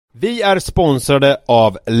Vi är sponsrade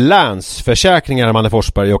av Länsförsäkringar, Manne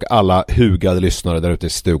Forsberg och alla hugade lyssnare där ute i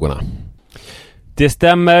stugorna. Det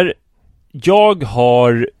stämmer. Jag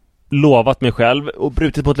har lovat mig själv och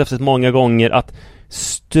brutit mot löftet många gånger att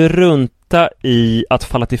strunta i att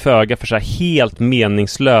falla till föga för så här helt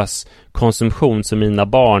meningslös konsumtion som mina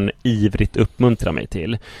barn ivrigt uppmuntrar mig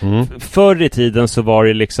till. Förr i tiden så var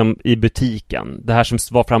det liksom i butiken, det här som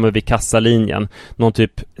var framme vid kassalinjen, någon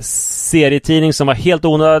typ serietidning som var helt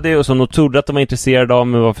onödig och som de trodde att de var intresserade av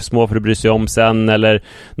men var för små för att bry sig om sen, eller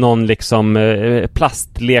någon liksom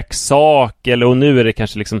plastleksak, eller och nu är det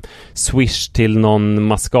kanske liksom Swish till någon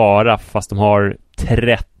mascara fast de har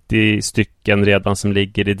 30 stycken redan som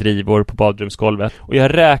ligger i drivor på badrumsgolvet. Och jag har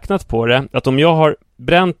räknat på det att om jag har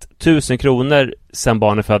bränt 1000 kronor sen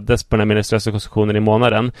barnen föddes på den här meningslösa konsumtionen i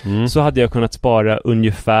månaden, så hade jag kunnat spara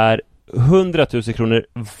ungefär 100 000 kronor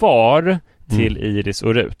var till Iris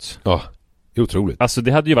och Rut. Ja, otroligt. Alltså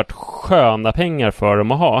det hade ju varit sköna pengar för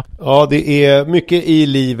dem att ha. Ja, det är mycket i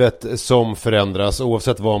livet som förändras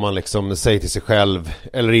oavsett vad man liksom säger till sig själv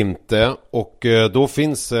eller inte. Och då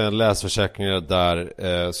finns Länsförsäkringar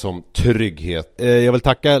där som trygghet. Jag vill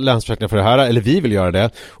tacka Länsförsäkringar för det här, eller vi vill göra det.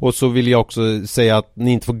 Och så vill jag också säga att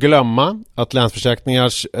ni inte får glömma att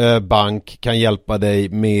Länsförsäkringars bank kan hjälpa dig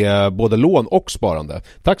med både lån och sparande.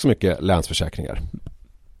 Tack så mycket, Länsförsäkringar.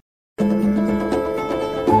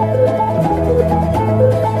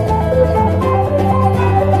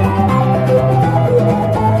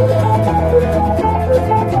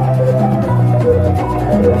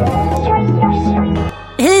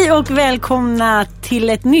 Hej och välkomna till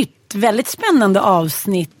ett nytt, väldigt spännande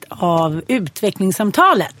avsnitt av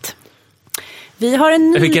Utvecklingssamtalet. Vi har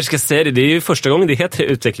en ny... Vi kanske ska säga det är ju första gången det heter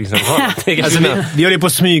Utvecklingssamtalet. Alltså, vi håller på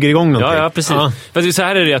att smyga igång någonting. Ja, precis. Ja. För så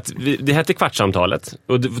här är det att det heter Kvartssamtalet.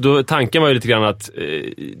 Och då, tanken var ju lite grann att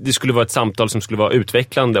det skulle vara ett samtal som skulle vara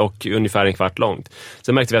utvecklande och ungefär en kvart långt.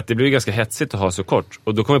 Sen märkte vi att det blev ganska hetsigt att ha så kort.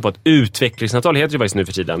 Och då kom vi på att utvecklingssamtal heter ju faktiskt nu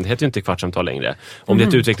för tiden. Det heter ju inte Kvartssamtal längre. Om det är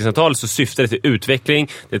ett utvecklingssamtal så syftar det till utveckling.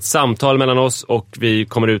 Det är ett samtal mellan oss och vi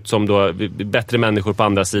kommer ut som då bättre människor på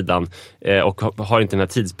andra sidan och har inte den här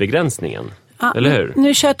tidsbegränsningen. Ja, eller hur?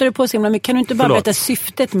 Nu tjötar du på så himla mycket. Kan du inte bara berätta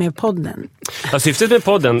syftet med podden? Ja, syftet med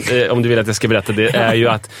podden, om du vill att jag ska berätta det, är ju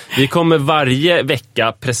att vi kommer varje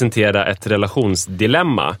vecka presentera ett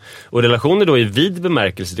relationsdilemma. Och relationer då i vid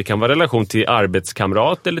bemärkelse. Det kan vara relation till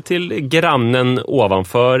arbetskamrat eller till grannen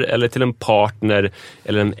ovanför eller till en partner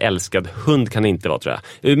eller en älskad hund kan det inte vara, tror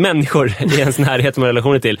jag. Människor i ens närhet med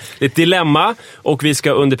relationer till. Det är ett dilemma och vi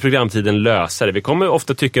ska under programtiden lösa det. Vi kommer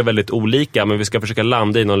ofta tycka väldigt olika, men vi ska försöka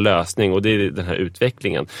landa i någon lösning och det är den här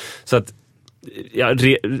utvecklingen. Så att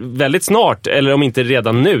väldigt snart, eller om inte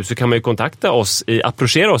redan nu, så kan man ju kontakta oss,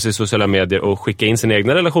 approchera oss i sociala medier och skicka in sina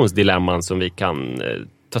egna relationsdilemman som vi kan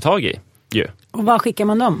ta tag i. Yeah. Och vad skickar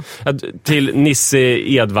man dem? Till Nisse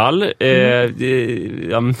Edvall,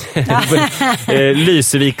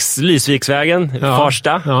 Lysviksvägen,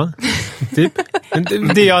 Farsta. Ja, typ.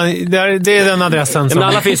 Det är den adressen som... Men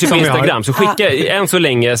alla finns ju på Instagram, så skicka än så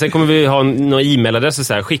länge. Sen kommer vi ha någon e-mailadress och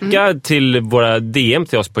så här. Skicka till våra DM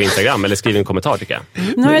till oss på Instagram eller skriv en kommentar, tycker jag.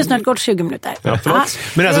 Nu har det snart gått 20 minuter. Ja, förlåt.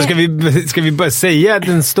 Men alltså, ska vi bara säga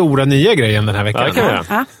den stora nya grejen den här veckan? Ja, det kan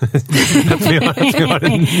vi göra. Att vi har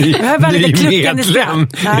en ny medlem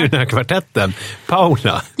i den här kvartetten.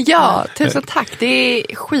 Paula. Ja, tusen tack. Det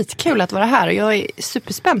är skitkul att vara här och jag är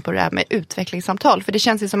superspänd på det här med utvecklingssamtal. För det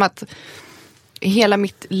känns ju som att hela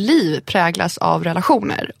mitt liv präglas av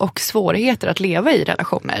relationer och svårigheter att leva i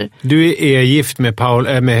relationer. Du är gift med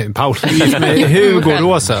med Hugo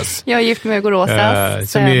Rosas. Jag är gift med Hugo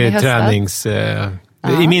Rosas. Som är tränings...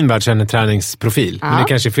 I min värld är en träningsprofil. Men det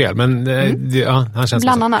kanske är fel. Men han känns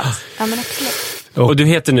bland annat. Ja, men absolut. Och du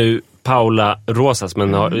heter nu Paula Rosas,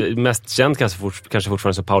 men har mest känd kanske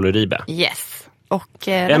fortfarande som Paula Uribe. Yes. Och,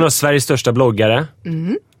 en av Sveriges största bloggare.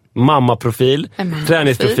 Mammaprofil,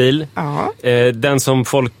 träningsprofil. Den som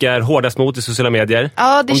folk är hårdast mot i sociala medier.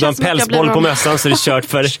 Ja, det om du har en pälsboll på mössan så är det kört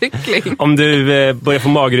för. Om du börjar få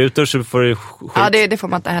magrutor så får du skit. Ja, det får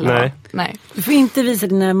man inte heller. Nej. Du får inte visa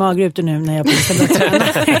dina magrutor nu när jag börjar.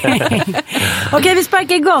 Okej, vi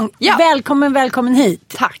sparkar igång. Ja. Välkommen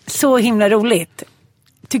hit. Tack. Så himla roligt.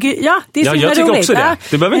 Det är så himla roligt. Jag tycker också det.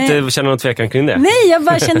 Du behöver inte känna någon tvekan kring det. Nej, jag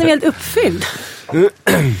bara känner mig helt uppfylld.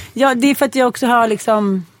 Ja, det är för att jag också har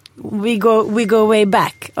liksom... We go way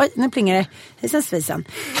back. Oj, nu plingar det. Hejsan svejsan.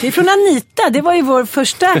 Det är från Anita. Det var ju vår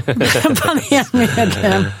första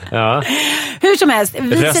panelmedlem. Ja. Hur som helst.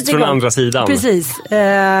 Röst från andra sidan. Precis.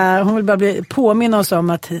 Hon vill bara påminna oss om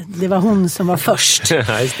att det var hon som var först.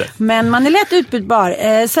 Ja, just det. Men man är lätt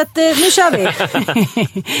utbytbar. Så att, nu kör vi.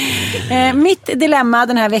 Mitt dilemma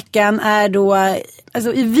den här veckan är då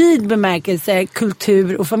alltså, i vid bemärkelse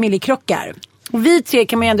kultur- och familjekrockar. Och vi tre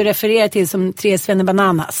kan man ju ändå referera till som tre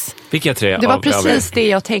svennebananas. Vilka tre? Det var precis det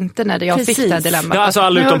jag tänkte när jag fick det här dilemmat. Ja, alltså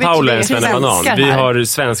alla utom Paula är svennebanan. Vi här. har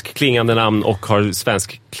svensk klingande namn och har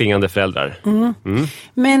svensk klingande föräldrar.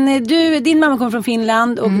 Men din mamma kommer från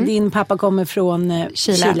Finland och din pappa kommer från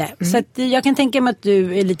Chile. Så att jag kan tänka mig att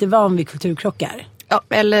du är lite van vid kulturkrockar. Ja,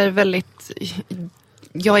 eller väldigt...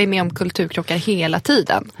 Jag är med om kulturkrockar hela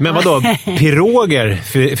tiden. Men vadå, piroger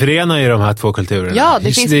förenar ju de här två kulturerna. Ja,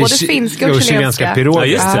 det finns både finska och chilenska piroger. Ja,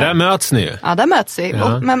 just det. Så där möts ni ju. Ja, där möts vi.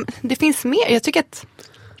 Ja. Men det finns mer. Jag tycker att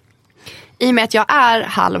i och med att jag är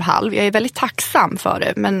halv-halv, jag är väldigt tacksam för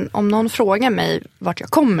det. Men om någon frågar mig vart jag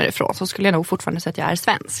kommer ifrån så skulle jag nog fortfarande säga att jag är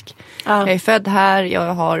svensk. Ja. Jag är född här,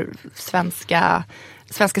 jag har svenska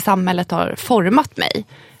samhället har format mig.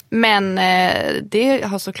 Men det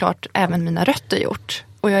har såklart även mina rötter gjort.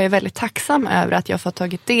 Och jag är väldigt tacksam över att jag får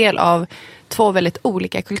tagit del av två väldigt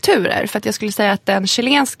olika kulturer. För att jag skulle säga att den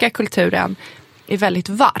chilenska kulturen är väldigt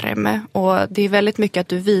varm. Och det är väldigt mycket att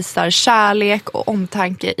du visar kärlek och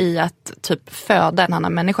omtanke i att typ föda en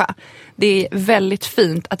annan människa. Det är väldigt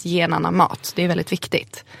fint att ge en annan mat. Det är väldigt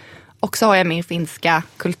viktigt. Och så har jag min finska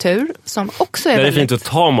kultur som också är väldigt... Det är fint att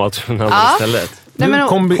ta mat från andra stället. Nej, men,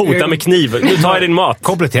 Hota med kniv. Nu tar jag din mat.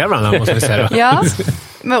 Komplettera varandra måste vi säga. Ja,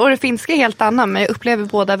 och det finska är helt annan. Men jag upplever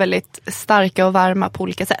båda väldigt starka och varma på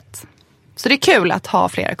olika sätt. Så det är kul att ha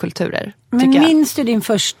flera kulturer. Men tycker jag. minns du din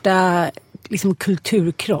första liksom,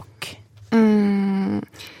 kulturkrock?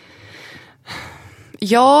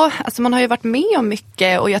 Ja, alltså man har ju varit med om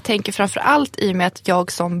mycket. Och jag tänker framförallt i och med att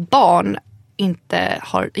jag som barn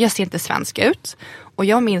jag ser inte svensk ut. Och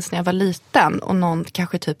jag minns när jag var liten och någon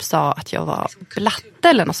kanske typ sa att jag var blatte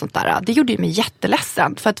eller något sånt där. Det gjorde ju mig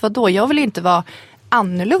jätteledsen. För att vadå, jag vill inte vara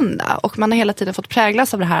annorlunda. Och man har hela tiden fått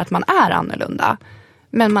präglas av det här att man är annorlunda.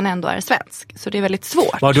 Men man ändå är svensk. Så det är väldigt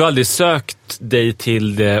svårt. Har du aldrig sökt dig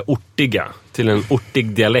till det ortiga? Till en ortig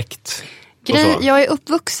dialekt? Jag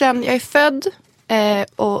är född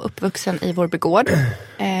och uppvuxen i Vårby gård.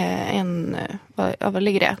 Vad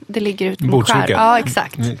ligger det? Det ligger ut mot skär. Ja,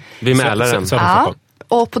 exakt. Vid Mälaren. Ja.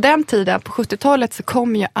 Och på den tiden, på 70-talet, så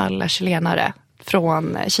kom ju alla chilenare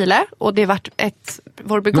från Chile. Och det vart ett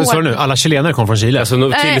Vårby gård. Men så nu, alla chilenare kom från Chile?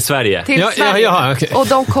 Alltså till Sverige? Till Sverige. Ja, okay. Och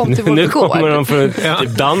de kom till Vårby gård. Nu kommer de från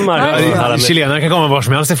typ Danmark. Ja, chilenare kan komma var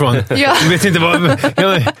som helst ifrån. Ja. Jag vet inte vad...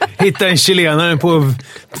 Jag hittade en chilenare på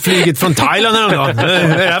flyget från Thailand häromdagen.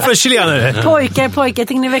 Är det här för chilenare? Pojkar,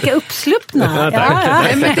 tänkte ni verka uppsluppna? Ja.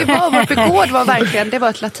 Men det var Vårby gård var verkligen, det var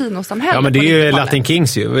ett latinosamhälle. Ja, men det är ju Latin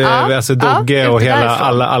Kings ju. Ja. Alltså Dogge och hela,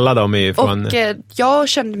 alla de är ju från... Och jag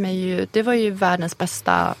kände mig ju, det var ju världens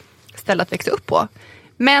bästa ställe att växa upp på.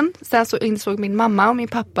 Men sen så insåg min mamma och min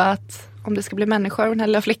pappa att om det ska bli människor och den här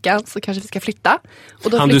lilla flickan så kanske vi ska flytta.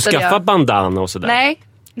 Och då hann du skaffa bandana och sådär? Nej,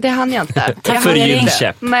 det hann jag inte. För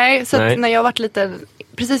julkäpp? Nej, så att när jag var lite,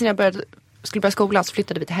 precis när jag skulle börja skolan så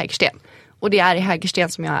flyttade vi till Hägersten. Och det är i Hägersten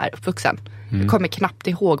som jag är uppvuxen. Jag kommer knappt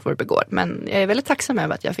ihåg Vårby gård, men jag är väldigt tacksam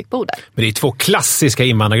över att jag fick bo där. Men det är två klassiska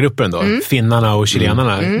invandrargrupper ändå. Finnarna och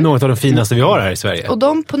chilenarna. Något av de finaste vi har här i Sverige. Och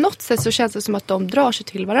de på något sätt så känns det som att de drar sig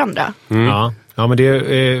till varandra. Ja, men det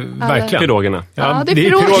är verkligen. Pirogerna. Ja, det är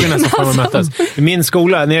pirogerna som kommer mötas. I min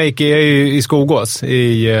skola, när jag är i Skogås,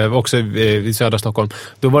 också i södra Stockholm,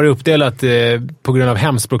 då var det uppdelat på grund av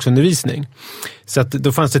hemspråksundervisning. Så att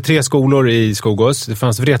då fanns det 3 skolor i Skogås. Det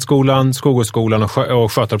fanns Vretskolan, Skogåsskolan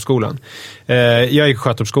och Sjötorpsskolan. Jag gick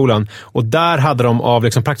Sjötorpsskolan och där hade de av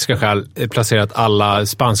liksom praktiska skäl placerat alla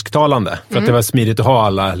spansktalande. För att det var smidigt att ha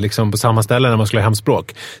alla liksom på samma ställe när man skulle ha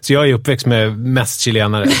hemspråk. Så jag är uppväxt med mest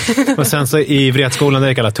chilenare. Och sen så i Vretskolan där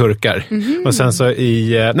gick alla turkar. Och sen så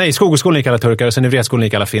i Skogåsskolan gick alla turkar och sen i Vretskolan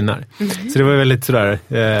gick alla finnar. Så det var väldigt sådär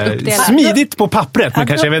smidigt på pappret, men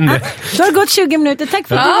kanske jag vet inte. Du har gått 20 minuter, tack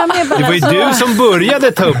för att du var med. Det var ju du som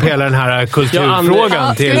började ta upp hela den här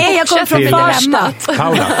kulturfrågan till... Nej, jag kom från Farsta.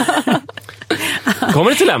 Paula. Kommer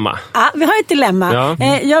det ett dilemma? Ja, vi har ett dilemma. Ja.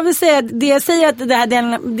 Jag vill säga att det jag säger att det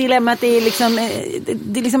här dilemmat är liksom,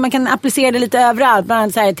 det är liksom man kan applicera det lite överallt. Bland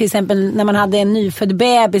annat så här, till exempel när man hade en nyfödd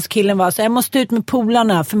bebis, killen var så här, jag måste ut med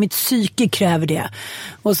polarna för mitt psyke kräver det.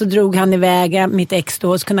 Och så drog han iväg, mitt ex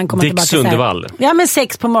då, så kunde han komma Dick tillbaka. Sundevall. Ja, men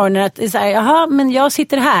 6 på morgonen. Att, så här, jaha, men jag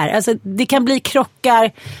sitter här. Alltså, det kan bli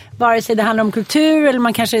krockar vare sig det handlar om kultur eller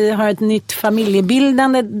man kanske har ett nytt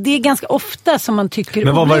familjebildande. Det är ganska ofta som man tycker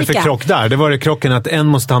Men vad olika. var det för krock där? Det var det krocken att en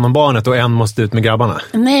måste ta hand om barnet och en måste ut med grabbarna?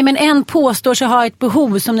 Nej, men en påstår sig ha ett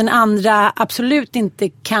behov som den andra absolut inte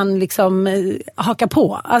kan liksom haka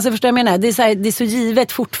på. Alltså förstår jag menar? Det är så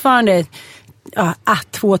givet fortfarande.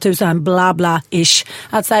 2000 bla bla ish.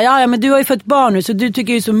 Att säga, ja men du har ju fått barn nu så du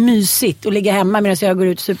tycker det är så mysigt att ligga hemma medan jag går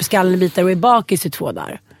ut superskallenbitar och är bakis i 2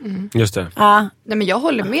 dagar. Just det. Ja. Nej, men jag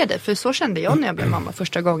håller med dig, för så kände jag när jag blev mamma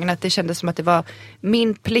första gången. Att det kändes som att det var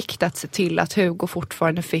min plikt att se till att Hugo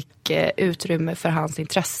fortfarande fick utrymme för hans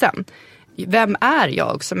intressen. Vem är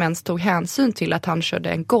jag som ens tog hänsyn till att han körde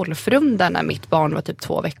en golfrunda när mitt barn var typ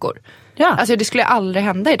 2 veckor? Ja. Alltså det skulle aldrig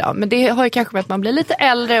hända idag. Men det har ju kanske med att man blir lite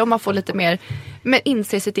äldre och man får lite mer, men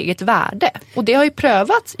inser sitt eget värde. Och det har ju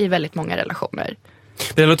prövats i väldigt många relationer.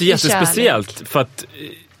 Det låter jättespeciellt för att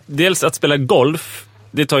dels att spela golf,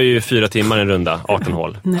 det tar ju 4 timmar en runda, 18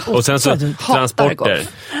 hål. Och sen så transporter.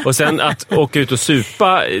 Och sen att åka ut och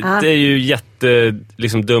supa, det är ju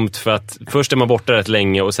liksom dumt för att först är man borta rätt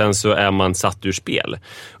länge och sen så är man satt ur spel.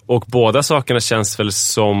 Och båda sakerna känns väl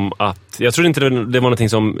som att, jag tror inte det var någonting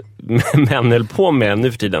som män höll på med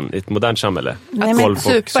nu för tiden i ett modernt samhälle. Nej, Golf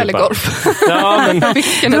och supa eller golf. Ja, men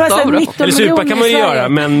vilken utav dem? eller supa kan man ju göra,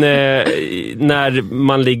 men när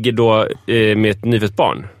man ligger då med ett nyfött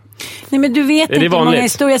barn. Nej, men du vet inte hur många vanligt?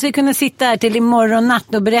 historier. Jag skulle kunna sitta här till imorgon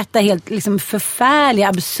natt och berätta helt liksom förfärliga,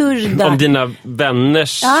 absurda. Om dina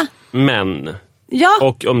vänners män. Ja.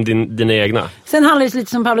 Och om dina egna. Sen handlar det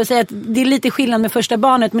lite som Paolo säger att det är lite skillnad med första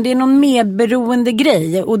barnet, men det är någon medberoende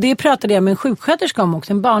grej. Och det pratade jag med en sjuksköterska om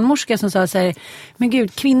också, en barnmorska som sa så här, men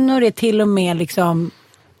gud, kvinnor är till och med liksom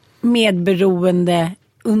medberoende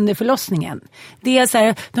under förlossningen. Det är så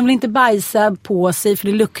här, de vill inte bajsa på sig för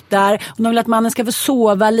det luktar, och de vill att mannen ska få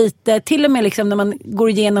sova lite, till och med liksom när man går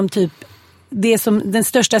igenom typ det som den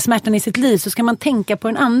största smärtan i sitt liv, så ska man tänka på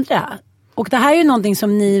den andra. Och det här är ju någonting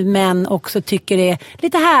som ni män också tycker är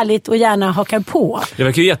lite härligt och gärna hakar på. Det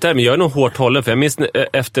verkar ju jättehärligt, men jag är nog hårt hållen, för jag minns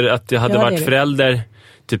efter att jag hade varit förälder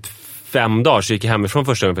typ 5 dagar, så gick jag hemifrån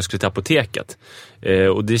första gången för jag skulle till apoteket.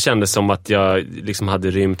 Och det kändes som att jag liksom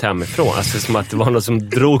hade rymt hemifrån. Alltså som att det var någon som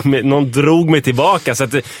drog mig tillbaka. Så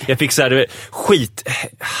att jag fick så här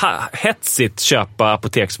hetsigt köpa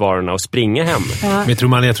apoteksvarorna och springa hem.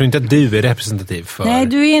 Men jag tror inte att du är representativ för Nej,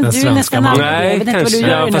 du är nästan mannen. aldrig. Jag vet inte vad du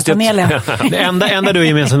gör i den här panelen. Det enda du är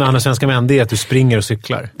gemensamt med andra svenska män, det är att du springer och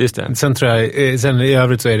cyklar. Just det. Sen i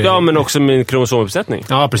övrigt så är det... Ja, men också min kromosomuppsättning.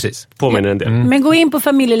 Ja, precis. Påminner en del. Men gå in på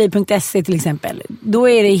familjeliv.se till exempel. Då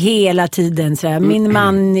är det hela tiden så här. Min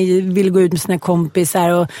man vill gå ut med sina kompisar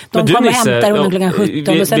och de kommer och hämtar honom klockan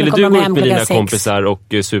 17 och sen kommer de hem klockan 6. Ville du gå ut med dina kompisar och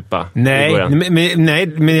supa? Nej,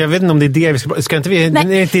 men jag vet inte om det är det vi ska inte vi... Nej.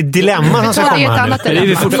 Det är inte dilemma som ska komma här. Det är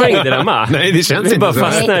vi fortfarande inte dilemma. Nej, det känns vi inte bara så.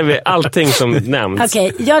 Fastnar vid allting som nämns.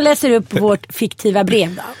 Okej, jag läser upp vårt fiktiva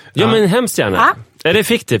brev då. Ja, men hemskt gärna. Ja. Är det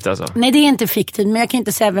fiktivt alltså? Nej, det är inte fiktivt, men jag kan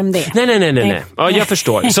inte säga vem det är. Nej. Ja, jag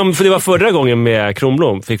förstår. För det var förra gången med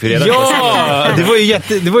Kronblom fick vi reda på. Ja,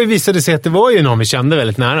 det var ju visade sig att det var ju någon vi kände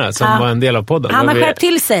väldigt nära som var en del av podden. Han har skärpt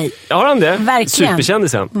till sig. Har han det? Verkligen.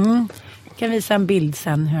 Superkändisen. Jag kan visa en bild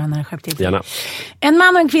sen hur han har skärpt till sig. Gärna. En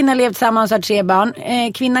man och en kvinna levt tillsammans och har 3 barn.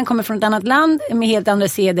 Kvinnan kommer från ett annat land med helt andra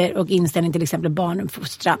seder och inställning till exempel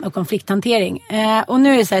barnuppfostran och konflikthantering. Och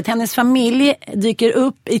nu är det så här att hennes familj dyker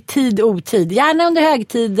upp i tid och otid. Gärna under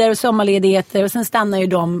högtider och sommarledigheter, och sen stannar ju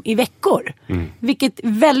de i veckor. Vilket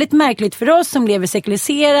är väldigt märkligt för oss som lever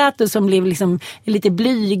sekulariserat och som lever liksom lite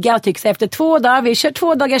blyga och tycker så efter 2 dagar, vi kör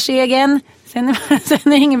 2-dagarsregeln. Sen är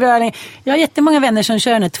det ingen bra. Jag har jättemånga vänner som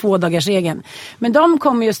kör den här 2-dagarsregeln. Men de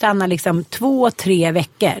kommer ju stanna liksom 2-3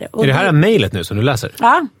 veckor. Och är det här mejlet nu som du läser?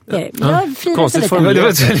 Ja, det är det. Jag fridas lite. Det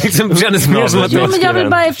var liksom, kändes mer som att... Jo, men jag vill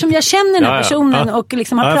bara, eftersom jag känner den här personen och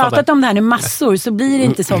liksom har pratat om det här nu massor, så blir det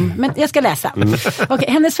inte som... Men jag ska läsa. Okej,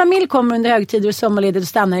 hennes familj kommer under högtider och sommarledigt och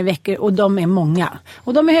stannar i veckor, och de är många.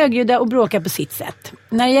 Och de är högljudda och bråkar på sitt sätt.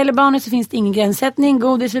 När det gäller barnet så finns det ingen gränssättning,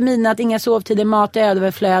 godis vid midnatt, inga sovtider, mat och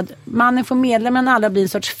överflöd. Mannen får medlemmen alla blir en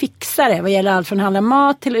sorts fixare vad gäller allt från handla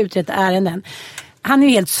mat till uträtta ärenden. Han är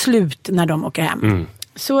ju helt slut när de åker hem.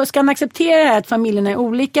 Så ska han acceptera att familjerna är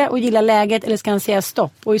olika och gilla läget, eller ska han säga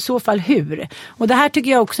stopp? Och i så fall hur? Och det här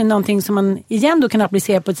tycker jag också är någonting som man igen då kan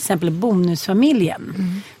applicera på till exempel bonusfamiljen.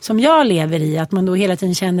 Som jag lever i, att man då hela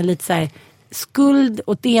tiden känner lite så här skuld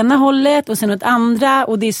åt det ena hållet och sen åt andra,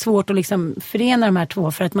 och det är svårt att liksom förena de här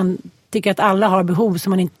två för att man tycker att alla har behov som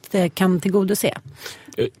man inte kan tillgodose.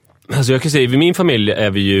 Alltså jag kan säga, i min familj är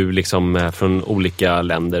vi ju liksom från olika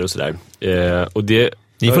länder och sådär. Och det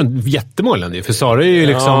Ni är från jättemånga länder, för Sara är ju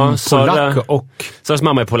liksom polack och... Saras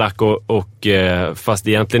mamma är polack och fast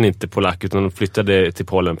egentligen inte polack, utan hon flyttade till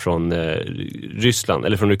Polen från Ryssland,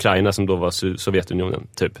 eller från Ukraina som då var Sovjetunionen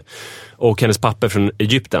typ. Och hennes pappa är från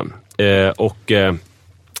Egypten.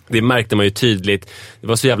 Det märkte man ju tydligt. Det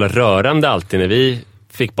var så jävla rörande alltid när vi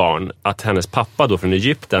fick barn, att hennes pappa då från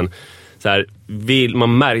Egypten så här,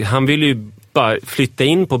 han vill ju bara flytta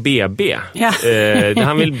in på BB. Ja.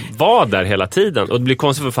 Han vill vara där hela tiden. Och det blir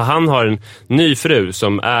konstigt för han har en ny fru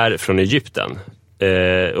som är från Egypten.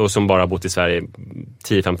 Och som bara har bott i Sverige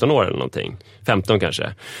 10-15 år eller någonting. 15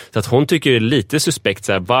 kanske. Så att hon tycker det är lite suspekt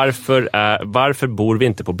så här, varför bor vi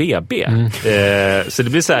inte på BB? Så det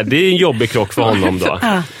blir så här, det är en jobbig krock för honom då.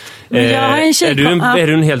 Är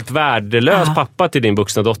du en helt värdelös pappa till din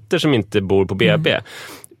vuxna dotter som inte bor på BB?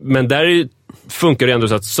 Men där funkar det ändå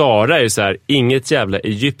så att Sara är så här, inget jävla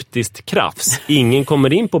egyptiskt krafs. Ingen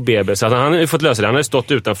kommer in på BB. Så att han har fått lösa det. Han har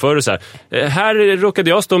stått utanför och så här råkade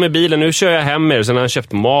jag stå med bilen, nu kör jag hem er. Sen har han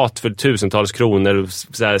köpt mat för tusentals kronor och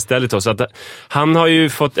så här stället oss. Så att han har ju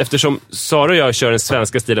fått, eftersom Sara och jag kör den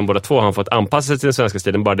svenska stilen båda två, har han fått anpassa sig till den svenska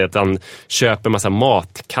stilen. Bara det att han köper massa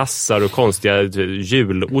matkassar och konstiga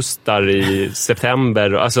julostar i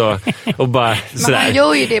september. Och bara sådär. Man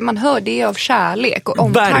gör ju det, man hör det av kärlek och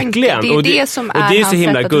omtanke. Verkligen. Det är det som och det är så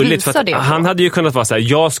himla gulligt, för att han hade ju kunnat vara så här,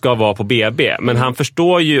 jag ska vara på BB, men han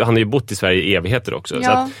förstår ju, han har ju bott i Sverige i evigheter också.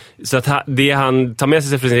 Ja. Så att det han tar med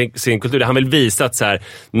sig för sin kultur, han vill visa att så här,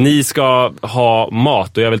 ni ska ha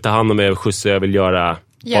mat och jag vill ta hand om er och skjutsa, jag vill göra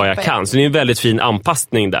vad jag kan. Så det är en väldigt fin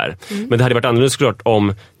anpassning där. Men det hade varit annorlunda såklart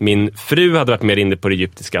om min fru hade varit mer inne på det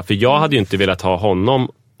egyptiska, för jag hade ju inte velat ha honom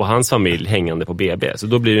och hans familj hängande på BB. Så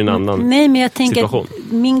då blir det en annan situation. Nej, men jag tänker att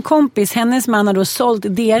min kompis, hennes man har då sålt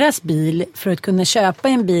deras bil för att kunna köpa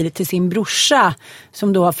en bil till sin brorsa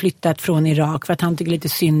som då har flyttat från Irak för att han tycker lite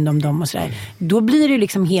synd om dem och sådär. Då blir det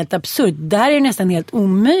liksom helt absurt. Där är det nästan helt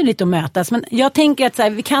omöjligt att mötas. Men jag tänker att så här,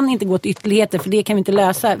 vi kan inte gå till ytterligheter, för det kan vi inte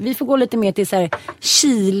lösa. Vi får gå lite mer till så här,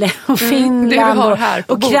 Chile och Finland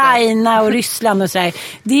och Ukraina och Ryssland och sådär.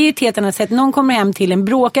 Det är ju ett helt annat sätt. Någon kommer hem till en,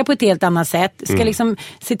 bråkar på ett helt annat sätt. Ska liksom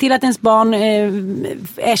se till att ens barn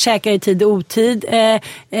käkar i tid och otid,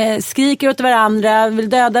 skriker åt varandra, vill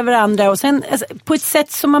döda varandra och sen på ett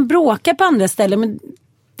sätt som man bråkar på andra ställen. Men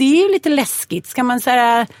det är ju lite läskigt. Ska man så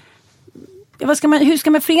här, hur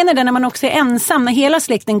ska man förena det när man också är ensam, när hela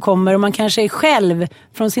släkten kommer och man kanske är själv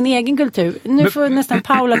från sin egen kultur? Nu får nästan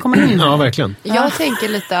Paula komma in. Ja, verkligen. Jag tänker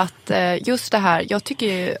lite att just det här,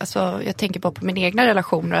 jag tänker på mina egna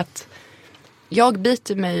relationer, att jag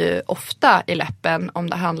biter mig ju ofta i läppen om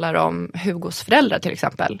det handlar om Hugos föräldrar till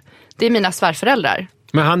exempel. Det är mina svärföräldrar.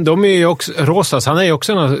 Men de är ju också, Rosas, han är ju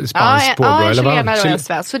också en spansk påbrå, eller vad? Ja, en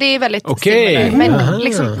svensk. Så det är väldigt okej. Men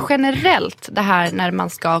liksom generellt det här när man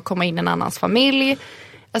ska komma in i en annans familj.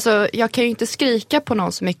 Alltså jag kan ju inte skrika på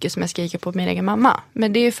någon så mycket som jag skriker på min egen mamma.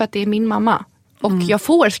 Men det är ju för att det är min mamma. Och jag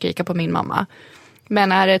får skrika på min mamma.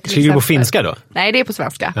 Men är det till skriker du på finska då? Nej, det är på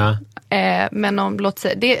svenska. Ja. Men om, låt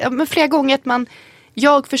säga, men flera gånger att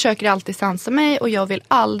jag försöker alltid sansa mig och jag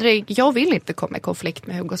vill inte komma i konflikt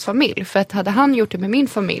med Hugos familj. För att hade han gjort det med min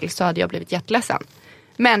familj så hade jag blivit jätteledsen.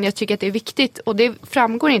 Men jag tycker att det är viktigt, och det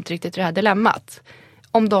framgår inte riktigt i det här dilemmat,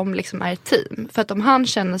 om de liksom är ett team. För att om han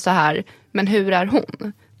känner så här, men hur är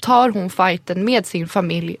hon? Tar hon fighten med sin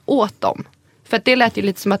familj åt dem? För att det lät ju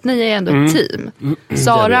lite som att ni är ändå ett team.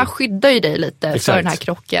 Sara skyddar ju dig lite för den här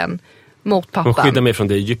krocken mot pappan. Hon skyddar mig från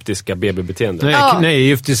det egyptiska BB-beteendet. Nej,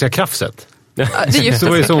 egyptiska krafset. Så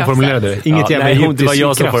var ju så hon formulerade det. Inget jävla egyptisk det var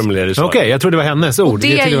jag som formulerade det så. Okej, jag tror det var hennes ord. Och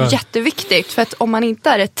det är ju jätteviktigt, för att om man inte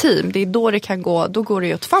är ett team, det är då det kan gå, då går det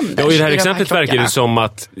ju åt fanders. Ja, och i det här exemplet verkar det som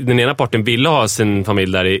att den ena parten ville ha sin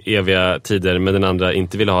familj där i eviga tider, men den andra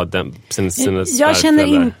inte ville ha sina jag känner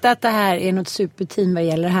inte att det här är något superteam vad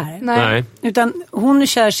gäller det här. Nej. Utan hon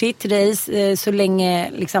kör sitt race så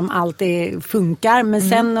länge liksom allt funkar, men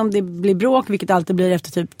sen om det blir bråk, vilket alltid blir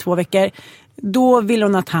efter typ 2 veckor, då vill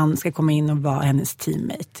hon att han ska komma in och vara hennes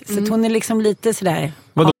teammate. Så att hon är liksom lite sådär.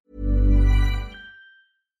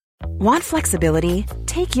 Want flexibility?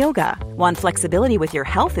 Take yoga. Want flexibility with your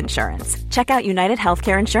health insurance? Check out United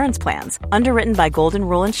Healthcare Insurance Plans. Underwritten by Golden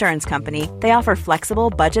Rule Insurance Company, they offer flexible,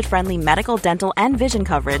 budget-friendly medical, dental, and vision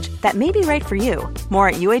coverage that may be right for you. More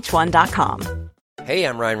at uh1.com. Hey,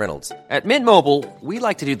 I'm Ryan Reynolds. At Mint Mobile, we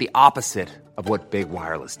like to do the opposite of what Big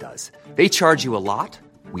Wireless does. They charge you a lot.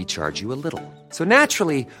 We charge you a little. So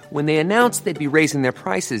naturally, when they announced they'd be raising their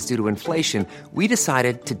prices due to inflation, we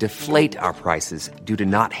decided to deflate our prices due to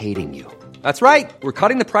not hating you. That's right. We're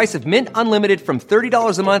cutting the price of Mint Unlimited from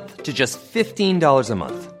 $30 a month to just $15 a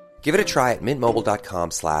month. Give it a try at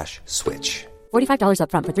mintmobile.com/switch. $45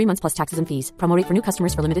 up front for 3 months plus taxes and fees. Promo rate for new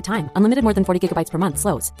customers for limited time. Unlimited more than 40 gigabytes per month.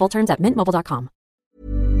 Slows full terms at mintmobile.com.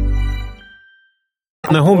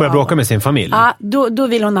 När hon börjar bråka med sin familj. Ja, då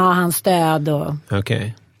vill hon ha hans stöd.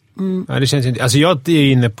 Okej. Ja, det känns inte... Alltså jag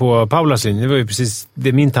är inne på Paulas linje. Det var ju precis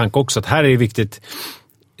det min tanke också. Att här är det viktigt...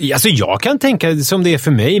 Alltså jag kan tänka som det är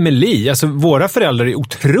för mig med Li. Alltså våra föräldrar är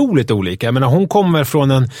otroligt olika. Jag menar, hon kommer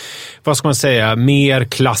från en, vad ska man säga, mer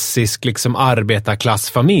klassisk liksom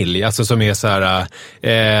arbetarklassfamilj. Alltså som är så här,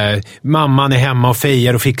 mamman är hemma och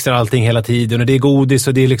fejar och fixar allting hela tiden. Och det är godis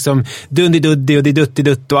och det är liksom dundiduddi och det är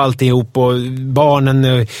duttidutt och alltihop. Och barnen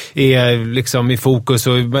är liksom i fokus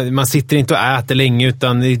och man sitter inte och äter länge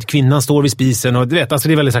utan kvinnan står vid spisen. Och du vet, alltså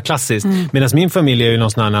det är väldigt så här klassiskt. Medan min familj är ju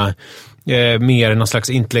någon sån här... mer någon slags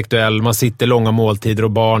intellektuell, man sitter långa måltider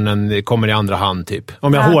och barnen kommer i andra hand typ.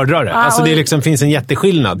 Om jag hårdrar det. Alltså det liksom finns en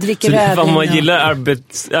jätteskillnad. Om man gillar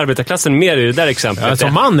arbetarklassen mer i det där exemplet. Ja,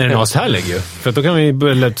 som man är den ashärlig ju. För att då kan vi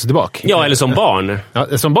börja lätta tillbaka. Ja, eller som barn.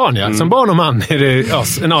 Ja, som barn ja. Som barn och man är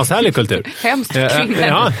det en ashärlig kultur. Hemskt kvinnor.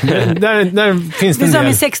 Ja, där finns det en del.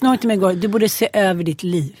 del. Du sa min 16-åring till mig igår, du borde se över ditt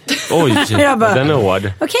liv. Oj, den är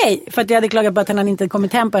hård. Okej, för att jag hade klagat på att han inte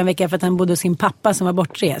kommit hem på en vecka för att han bodde hos sin pappa som var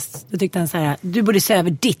bortrest. Då tyckte han så här, du borde se över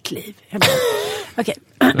ditt liv. Okej,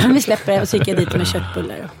 vi släpper det och så gick jag dit med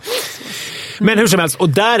köttbullar. Men hur som helst, och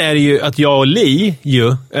där är det ju att jag och Li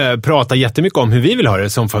pratar jättemycket om hur vi vill ha det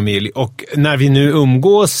som familj. Och när vi nu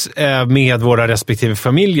umgås med våra respektive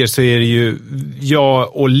familjer så är det ju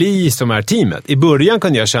jag och Li som är teamet. I början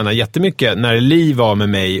kunde jag känna jättemycket när Li var med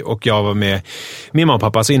mig och jag var med min mamma och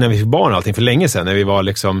pappa. Så innan vi fick barn och allting för länge sedan, när vi var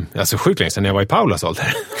liksom, alltså sjukt länge sedan när jag var i Paulas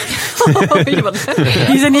ålder. Ni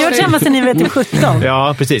har varit samma sedan ni var typ 17.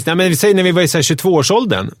 Ja, precis. Nej, men vi säger när vi var i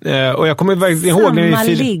 22-årsåldern. Och jag kommer ihåg när vi... Samma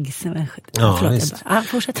ligg som var 17. Ja, visst.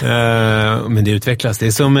 Fortsätt. Men det utvecklas. Det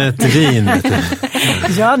är som ett vin.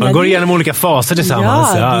 Ja, man går igenom olika faser tillsammans.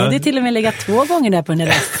 Ja, det är till och med lägga 2 gånger där på den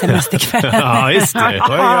där semesterkvällen. Ja, just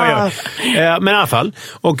det. Men i alla fall.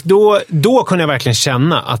 Och då kunde jag verkligen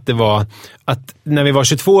känna att det var... Att när vi var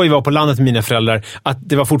 22 och vi var på landet med mina föräldrar, att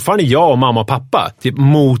det var fortfarande jag och mamma och pappa typ,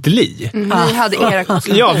 mot Li. Ni hade era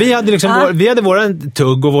konstellationer. Ja, vi hade liksom vi hade våran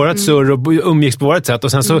tugg och vårat surr och umgicks på vårat sätt.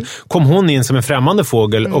 Och sen så kom hon in som en främmande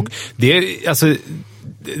fågel. Och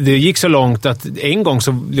det gick så långt att en gång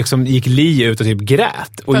så liksom gick Li ut och typ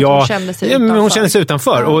grät. Och hon kände sig utanför. Hon kände sig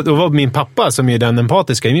utanför. Och då var min pappa, som är den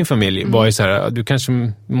empatiska i min familj, var ju så här, du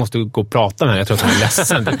kanske måste gå och prata med henne. Jag tror att hon är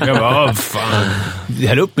ledsen. Jag bara, fan,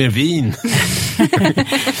 häll upp mer vin.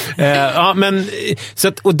 Ja, men så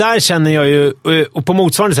att, och där känner jag ju, och på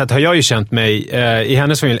motsvarande sätt har jag ju känt mig i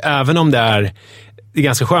hennes familj, även om det är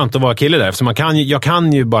ganska skönt att vara kille där. Så jag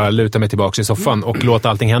kan ju bara luta mig tillbaka i soffan och låta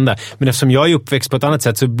allting hända. Men eftersom jag är uppväxt på ett annat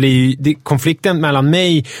sätt så blir konflikten mellan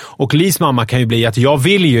mig och Lis mamma kan ju bli att jag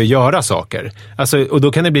vill ju göra saker. Alltså, och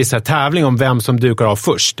då kan det bli så här tävling om vem som dukar av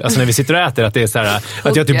först. Alltså när vi sitter och äter, att det är så här,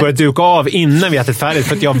 att jag typ börjar duka av innan vi ätit färdigt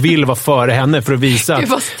för att jag vill vara före henne för att visa att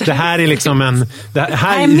det här är liksom en...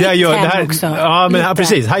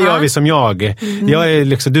 Precis, här gör vi som jag. Jag är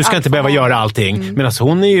liksom, du ska inte behöva göra allting. Men alltså,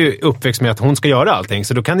 hon är ju uppväxt med att hon ska göra allting.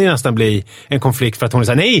 Så då kan det nästan bli en konflikt för att hon är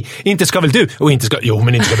såhär, nej, inte ska väl du. Och inte ska, jo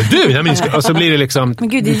men inte ska väl du. Nej, men ska, och så blir det liksom... Men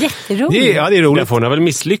gud, det är jätteroligt. Det är roligt. Hon har väl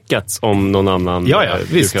misslyckats om någon annan. Ja,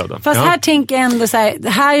 visst. Fast här tänker jag ändå så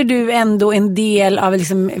här är du ändå en del av,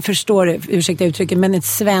 liksom, förstår, ursäkta uttrycket, men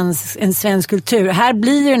en svensk kultur. Här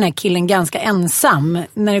blir ju den här killen ganska ensam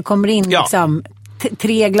när det kommer in liksom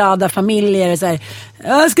 3 glada familjer och så här,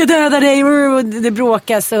 jag ska döda dig, och det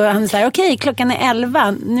bråkas och han säger okej, klockan är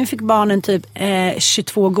 11, nu fick barnen typ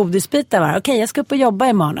 22 godisbitar var. Okej, jag ska upp och jobba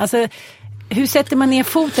imorgon. Alltså, hur sätter man ner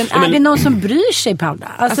foten? Är det någon som bryr sig, Paula?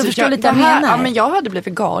 Alltså förstår lite vad jag menar. Ja, men jag hade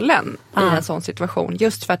blivit galen i en sån situation,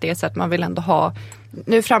 just för att det är så att man vill ändå ha,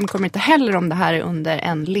 nu framkommer inte heller om det här är under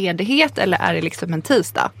en ledighet eller är det liksom en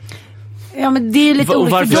tisdag. Ja, men det är lite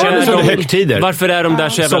varför är de där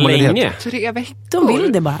så jävla länge? 3 veckor. De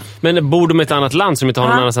vill det bara. Men bor de i ett annat land som inte har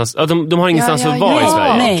någon annanstans? De har ingenstans att vara i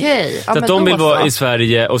Sverige. Nej. Okay. Så att de vill vara i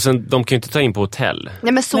Sverige och sen de kan ju inte ta in på hotell.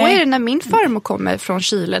 Nej, men så är det när min farmor kommer från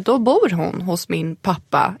Chile. Då bor hon hos min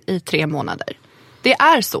pappa i 3 månader. Det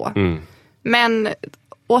är så. Men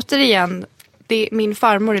återigen, min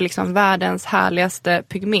farmor är liksom världens härligaste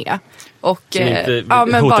pygmé. Och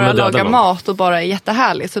men bara laga mat och bara är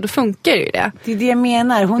jättehärlig. Så då funkar ju det. Det är det jag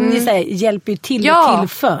menar. Hon är så här, hjälper ju till och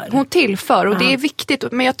tillför. Hon tillför och det är viktigt.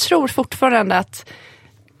 Men jag tror fortfarande att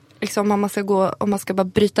liksom, om man ska bara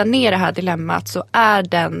bryta ner det här dilemmat, så är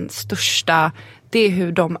den största, det är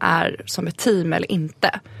hur de är som ett team eller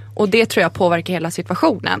inte. Och det tror jag påverkar hela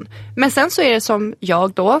situationen. Men sen så är det som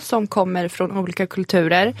jag då, som kommer från olika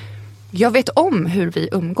kulturer. jag vet om hur vi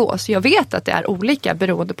umgås. Jag vet att det är olika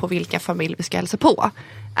beroende på vilka familj vi ska hälsa på.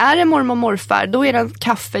 Är det mormor och morfar, då är det en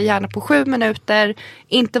kaffe gärna på 7 minuter.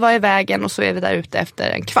 Inte vara i vägen och så är vi där ute efter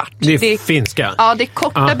en kvart. Det är finska. Ja, det är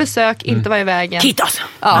korta besök, inte vara i vägen. Kitos!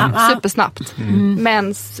 Ja, supersnabbt.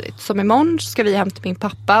 Men som imorgon ska vi hem till min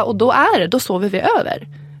pappa och då sover vi över.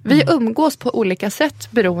 Vi umgås på olika sätt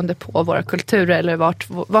beroende på våra kulturer eller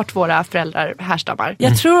vart våra föräldrar härstammar.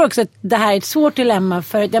 Jag tror också att det här är ett svårt dilemma,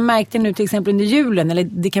 för att jag märkte nu till exempel under julen, eller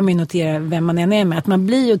det kan man ju notera vem man än är med, att man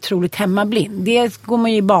blir otroligt hemmablind. Dels går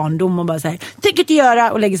man ju i barndom och bara säger tänker inte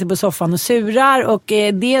göra och lägger sig på soffan och surar, och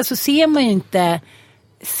det så ser man ju inte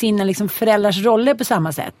sina liksom föräldrars roller på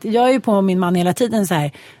samma sätt. Jag är ju på min man hela tiden så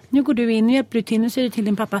här: nu går du in, nu hjälper du till, nu säger du till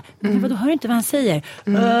din pappa. Men vadå, hör du inte vad han säger?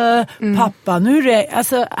 Pappa, nu är det...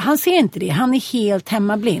 Alltså, han ser inte det. Han är helt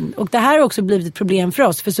hemmablind. Och det här har också blivit ett problem för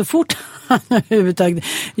oss. För så fort han överhuvudtaget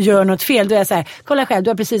gör något fel, då är jag så här: kolla själv, du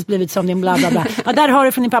har precis blivit som din bla bla bla. Ja, där har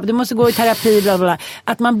du från din pappa, du måste gå i terapi, bla bla bla.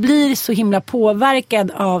 Att man blir så himla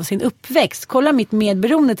påverkad av sin uppväxt. Kolla mitt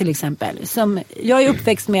medberoende till exempel. Som jag är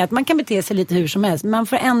uppväxt med att man kan bete sig lite hur som helst. Man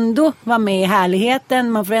får ändå vara med i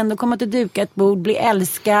härligheten. Man får ändå komma till dukat bord, bli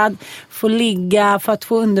älskad, få ligga, för att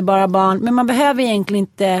få underbara barn. Men man behöver egentligen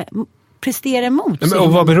inte prestera emot. Men,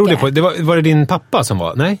 och vad beror det på? Var det din pappa som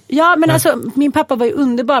var? Nej? Ja, men alltså min pappa var ju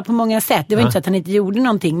underbar på många sätt. Det var inte så att han inte gjorde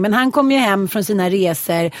någonting. Men han kom ju hem från sina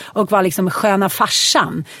resor och var liksom sköna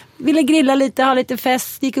farsan. Ville grilla lite, ha lite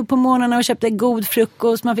fest, gick upp på morgonen och köpte god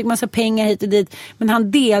frukost. Man fick massa pengar hit och dit. Men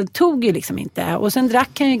han deltog ju liksom inte. Och sen drack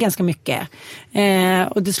han ju ganska mycket.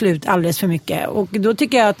 Och till slut alldeles för mycket. Och då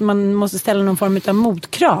tycker jag att man måste ställa någon form av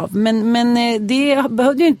motkrav. Men det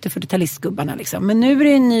behövde ju inte 40-talistgubbarna liksom. Men nu är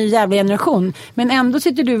det en ny jävla generation. Men ändå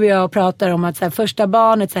sitter du och jag och pratar om att så här, första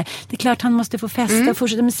barnet, så här, det är klart han måste få festa och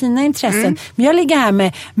fortsätta med sina intressen. Men jag ligger här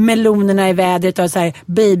med melonerna i vädret och så här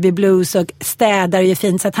baby blues och städar och gör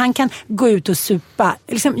fint så att han kan gå ut och supa.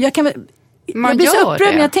 Liksom, jag blir så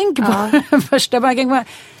upprörd när jag tänker på första barnet.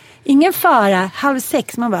 Ingen fara,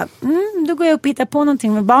 5:30. Man bara, då går jag upp och hittar på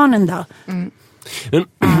någonting med barnen då. Men,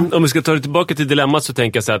 om vi ska ta det tillbaka till dilemmat, så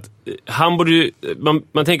tänker jag så att han borde ju,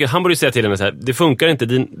 man tänker, han borde ju säga till henne så här: det funkar inte,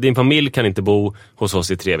 din familj kan inte bo hos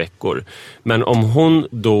oss i 3 veckor. Men om hon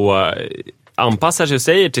då anpassar sig och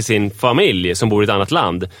säger till sin familj som bor i ett annat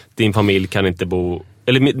land: din familj kan inte bo,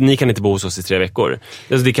 eller ni kan inte bo hos oss i 3 veckor.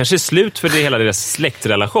 Alltså det kanske är slut för hela deras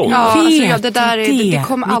släktrelation. Ja, alltså, det där det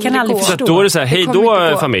kommer aldrig gå. Så då är det så här, hej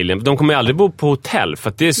då familjen. De kommer aldrig bo på hotell, för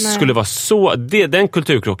att det skulle vara så, den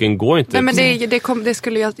kulturkrocken går inte. Nej, men det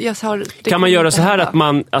skulle jag har, kan man göra så här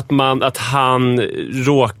att han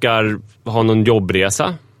råkar ha någon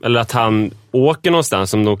jobbresa, eller att han åker någonstans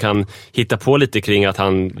som de kan hitta på lite kring att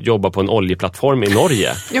han jobbar på en oljeplattform i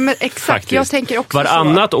Norge. Ja, men exakt. Faktiskt. Jag tänker också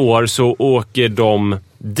varannat år så åker de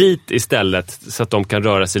dit istället, så att de kan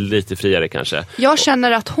röra sig lite friare kanske. Jag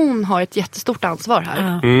känner att hon har ett jättestort ansvar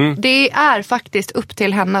här. Det är faktiskt upp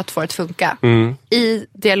till henne att få det att funka i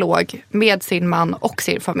dialog med sin man och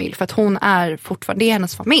sin familj. För att hon är fortfarande, det är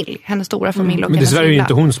hennes familj, hennes stora familj. Och men dessvärre är det ju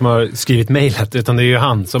inte hon som har skrivit mejlet, utan det är ju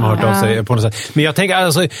han som har hört av sig på något sätt. Men jag tänker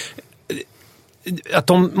alltså att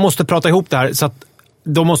de måste prata ihop det här, så att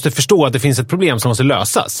de måste förstå att det finns ett problem som måste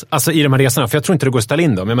lösas. Alltså i de här resorna. För jag tror inte det går att ställa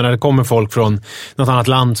in dem. Jag menar, det kommer folk från något annat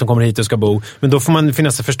land som kommer hit och ska bo. Men då får man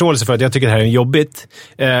finnas en förståelse för att jag tycker det här är jobbigt.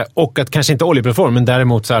 Och att kanske inte oljeplattform, men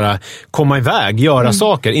däremot så här, komma iväg, göra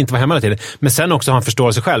saker, inte vara hemma hela tiden. Men sen också ha en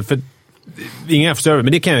förståelse själv. För ingen förstår,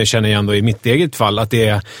 men det kan jag känna igen då i mitt eget fall, att det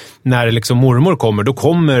är när liksom mormor kommer, då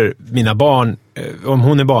kommer mina barn, om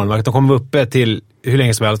hon är barnvakt, de kommer vara uppe till hur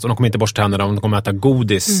länge som helst, och de kommer inte borsta tänderna, de kommer äta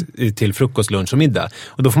godis till frukost, lunch och middag.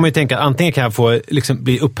 Och då får man ju tänka att antingen kan jag få liksom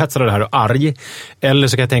bli upphetsad av det här och arg, eller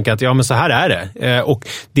så kan jag tänka att ja, men så här är det. Och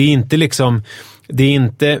det är inte liksom, det är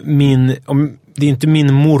inte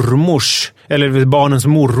min mormors eller barnens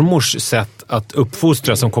mormors sätt att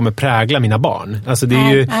uppfostra som kommer prägla mina barn. Alltså det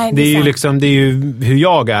är ju hur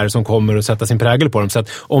jag är som kommer att sätta sin prägel på dem. Så att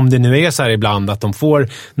om det nu är så här ibland att de får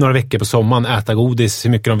några veckor på sommaren äta godis hur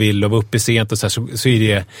mycket de vill och vara uppe sent och så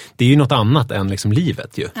är det är ju något annat än liksom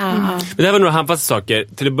livet ju. Men det här var några handfasta saker.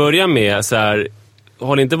 Till att börja med så här,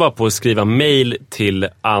 håll inte bara på att skriva mejl till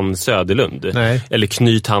Ann Söderlund. Nej. Eller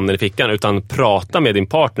knyt handen i fickan, utan prata med din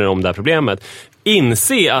partner om det här problemet.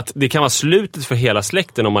 Inse att det kan vara slutet för hela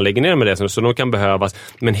släkten om man lägger ner med det, så de kan behövas,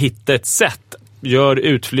 men hitta ett sätt. Gör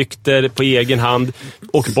utflykter på egen hand,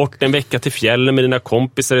 åk bort en vecka till fjällen med dina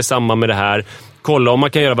kompisar i samband med det här. Kolla om man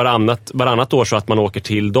kan göra varannat år så att man åker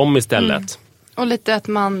till dem istället. Och lite att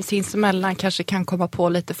man sinsemellan kanske kan komma på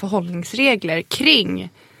lite förhållningsregler kring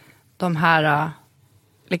de här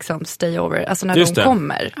liksom stay over, alltså när de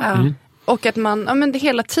kommer. Och att man,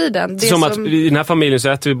 hela tiden. Det som att i den här familjen så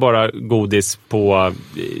äter vi bara godis på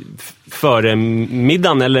före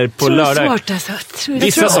middagen eller på lördag. Det är svårt alltså.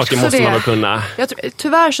 Vissa saker måste man väl kunna.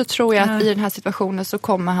 Tyvärr så tror jag att i den här situationen så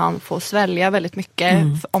kommer han få svälja väldigt mycket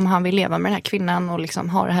om han vill leva med den här kvinnan och liksom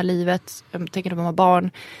ha det här livet. Jag tänker att de har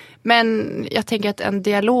barn. Men jag tänker att en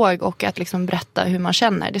dialog och att liksom berätta hur man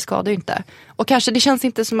känner, det skadar ju inte. Och kanske det känns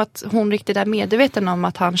inte som att hon riktigt är medveten om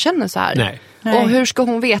att han känner så här. Nej. Och hur ska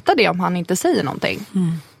hon veta det om han inte säger någonting?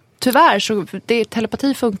 Tyvärr så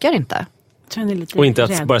telepati funkar inte. Och inte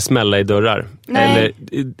att bara smälla i dörrar. Nej. Eller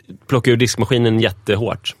plocka ur diskmaskinen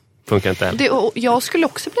jättehårt. Funkar inte. Jag skulle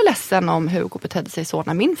också bli ledsen om Hugo betedde sig så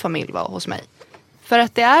när min familj var hos mig. För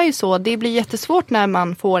att det är ju så, det blir jättesvårt när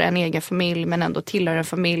man får en egen familj men ändå tillhör en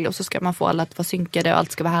familj och så ska man få alla att vara synkade och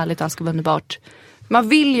allt ska vara härligt och allt ska vara underbart. Man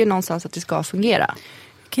vill ju någonstans att det ska fungera.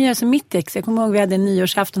 Jag kan göra som mitt ex. Jag kommer ihåg vi hade en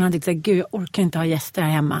nyårsafton och han tyckte gud jag orkar inte ha gäster här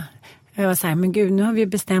hemma. Jag var så här, men gud nu har vi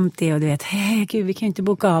bestämt det och du vet, gud vi kan ju inte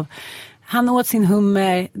boka av. Han åt sin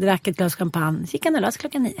hummer, drack ett glas champagne, gick han och lös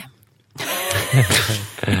 9:00.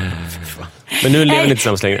 Men nu lever ni inte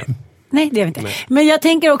tillsammans längre. Nej, det gör vi inte. Nej. Men jag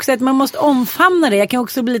tänker också att man måste omfamna det. Jag kan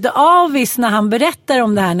också bli lite avvis när han berättar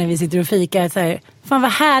om det här när vi sitter och fikar. Så här, fan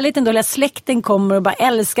vad härligt ändå att släkten kommer och bara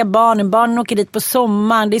älskar barnen. Barnen åker dit på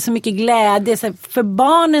sommaren. Det är så mycket glädje. Så här, för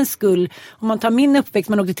barnens skull. Om man tar min uppväxt,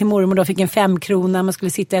 man åkte till mormor och då fick en 5 krona. Man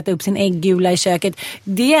skulle sitta och äta upp sin äggula i köket.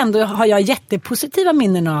 Det ändå har jag jättepositiva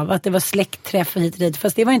minnen av. Att det var släktträff hit och dit.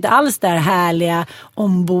 Fast det var inte alls det här härliga,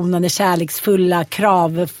 ombonade, kärleksfulla,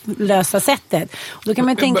 kravlösa sättet. Och då kan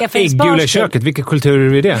man tänka för äggula i köket, vilka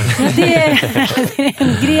kulturer är det? Ja, det är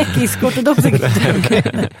en grekisk ortodox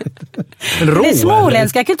kultur. Den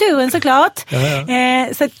småländska kulturen såklart.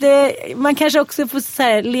 Så att man kanske också får så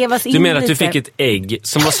här, levas in. Du menar att lite. du fick ett ägg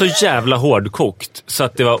som var så jävla hårdkokt så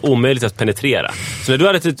att det var omöjligt att penetrera. Så när du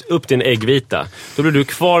hade tagit upp din äggvita, då blev du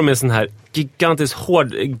kvar med en sån här gigantiskt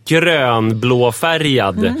hård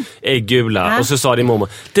grönblåfärgad äggula och så sa din mamma,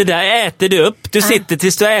 det där äter du upp, du sitter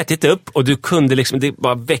tills du har ätit upp och du kunde liksom, det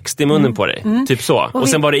bara växte i munnen på dig, typ så. Och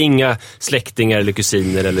sen var det inga släktingar eller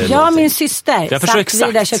kusiner eller någonting. Min syster satt vid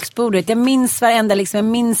det där köksbordet, jag minns varenda liksom, jag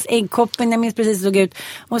minns äggkoppen, jag minns precis hur det såg ut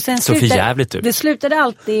och sen så förjävligt ut. Det slutade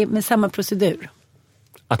alltid med samma procedur.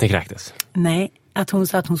 Att ni kräktes? Nej, att hon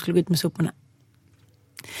sa att hon skulle gå ut med soporna.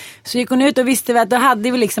 Så gick hon ut och visste vi att då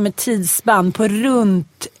hade vi liksom ett tidsspann på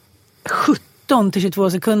runt 17 till 22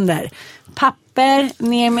 sekunder. Papper,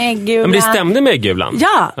 ner med äggulan. Men det stämde med äggulan?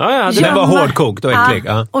 Ja. Det var hårdkokt och äcklig.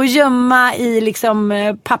 Ja. Och gömma i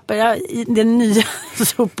liksom papper, i den nya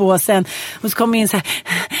soppåsen. Och så kom in så här.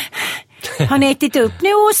 Har ni ätit upp nu,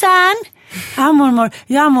 Åsan? Ja, mormor.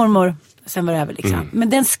 Ja, mormor. Sen var det över liksom. Men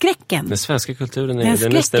den skräcken. Den svenska kulturen är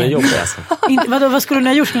nästan jobbig alltså. Vad skulle hon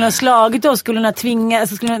ha gjort? Skulle hon ha slagit oss? Skulle hon ha tvingat?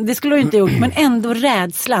 Det skulle hon inte gjort. Men ändå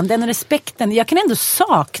rädslan, den respekten. Jag kan ändå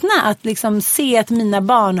sakna att liksom se att mina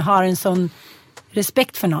barn har en sån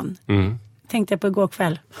respekt för någon. Tänkte jag på igår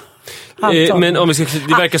kväll. Men om vi ska,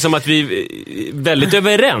 det verkar som att vi är väldigt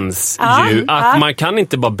överens ju. Att man kan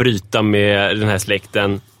inte bara bryta med den här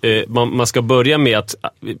släkten. Man ska börja med att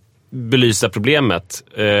belysa problemet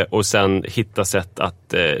och sen hitta sätt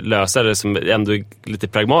att lösa det som ändå är lite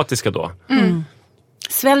pragmatiska då.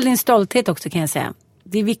 Svälj din stolthet också kan jag säga.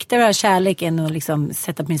 Det är viktigare att ha kärlek än att liksom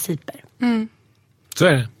sätta principer. Så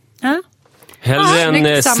är det. Ja. Hellre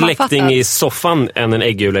en släkting i soffan än en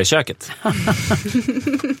äggula i köket.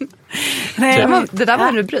 Det där var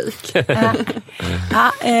en rubrik.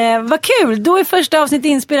 Vad kul, då är första avsnitt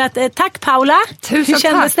inspelat. Tack Paula. Tusen hur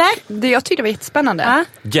kändes tack. Det? Jag tyckte det var jättespännande.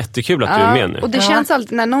 Jättekul att du är med nu. Och det känns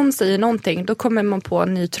alltid när någon säger någonting, då kommer man på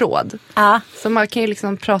en ny tråd. Så man kan ju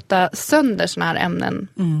liksom prata sönder såna här ämnen.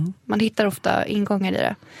 Man hittar ofta ingångar i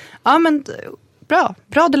det. Ja men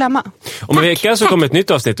bra dilemma. Om en vecka så kommer ett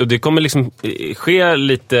nytt avsnitt och det kommer liksom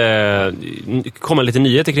komma lite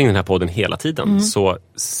nyheter kring den här podden hela tiden. Så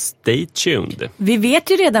stay tuned. Vi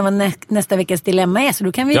vet ju redan vad nästa veckas dilemma är, så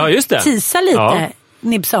då kan vi tisa lite.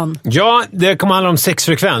 Nibson. Ja, det kommer handla om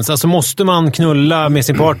sexfrekvens. Alltså måste man knulla med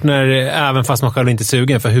sin partner även fast man själv inte är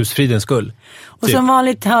sugen för husfridens skull. Och som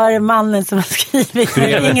vanligt hör mannen som har skrivit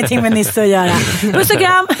ingenting med Nisse att göra. Puss och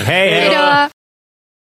kram! Hej då!